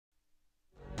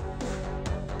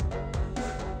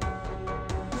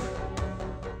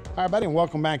Hi, everybody, and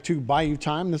welcome back to Bayou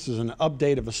Time. This is an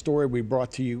update of a story we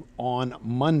brought to you on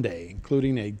Monday,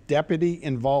 including a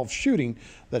deputy-involved shooting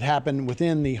that happened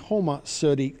within the Houma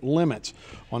city limits.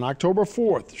 On October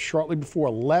 4th, shortly before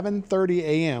 11:30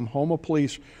 a.m., Houma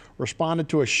police responded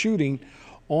to a shooting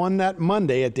on that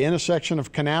Monday at the intersection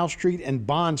of Canal Street and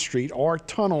Bond Street, or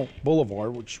Tunnel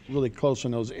Boulevard, which is really close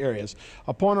in those areas.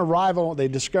 Upon arrival, they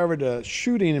discovered a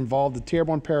shooting involved the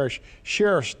Terrebonne Parish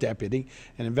Sheriff's deputy.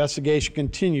 An investigation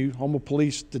continued. Houma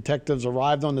police detectives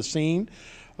arrived on the scene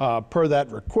per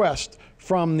that request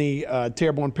from the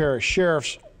Terrebonne Parish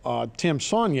Sheriff's Tim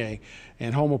Saunier,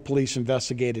 and Houma police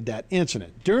investigated that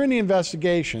incident. During the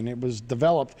investigation, it was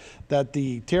developed that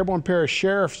the Terrebonne Parish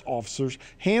Sheriff's officers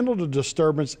handled a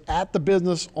disturbance at the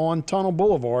business on Tunnel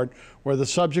Boulevard where the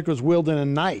subject was wielding a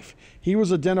knife. He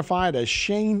was identified as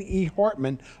Shane E.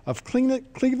 Hartman of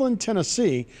Cleveland,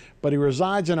 Tennessee, but he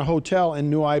resides in a hotel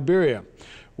in New Iberia.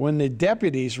 When the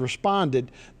deputies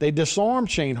responded, they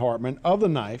disarmed Shane Hartman of the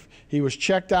knife. He was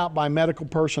checked out by medical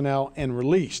personnel and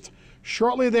released.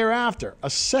 Shortly thereafter, a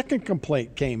second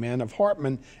complaint came in of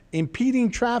Hartman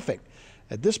impeding traffic.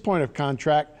 At this point of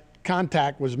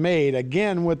contact was made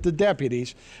again with the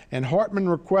deputies, and Hartman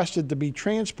requested to be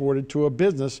transported to a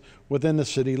business within the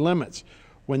city limits.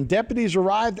 When deputies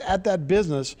arrived at that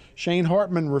business, Shane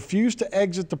Hartman refused to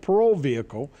exit the parole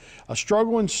vehicle. A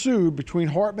struggle ensued between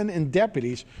Hartman and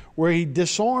deputies, where he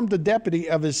disarmed the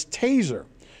deputy of his taser.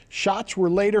 Shots were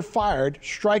later fired,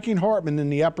 striking Hartman in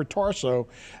the upper torso,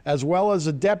 as well as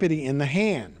a deputy in the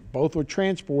hand. Both were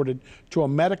transported to a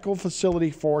medical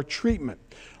facility for treatment.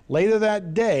 Later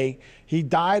that day, he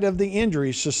died of the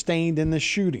injuries sustained in the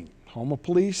shooting. Houma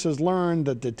police has learned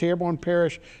that the Terrebonne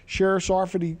Parish Sheriff's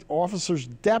Officer's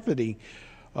deputy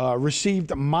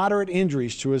received moderate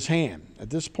injuries to his hand. At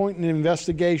this point, the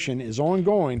investigation is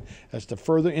ongoing as to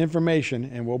further information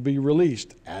and will be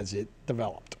released as it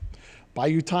developed.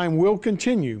 Bayou Time will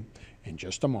continue in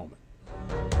just a moment.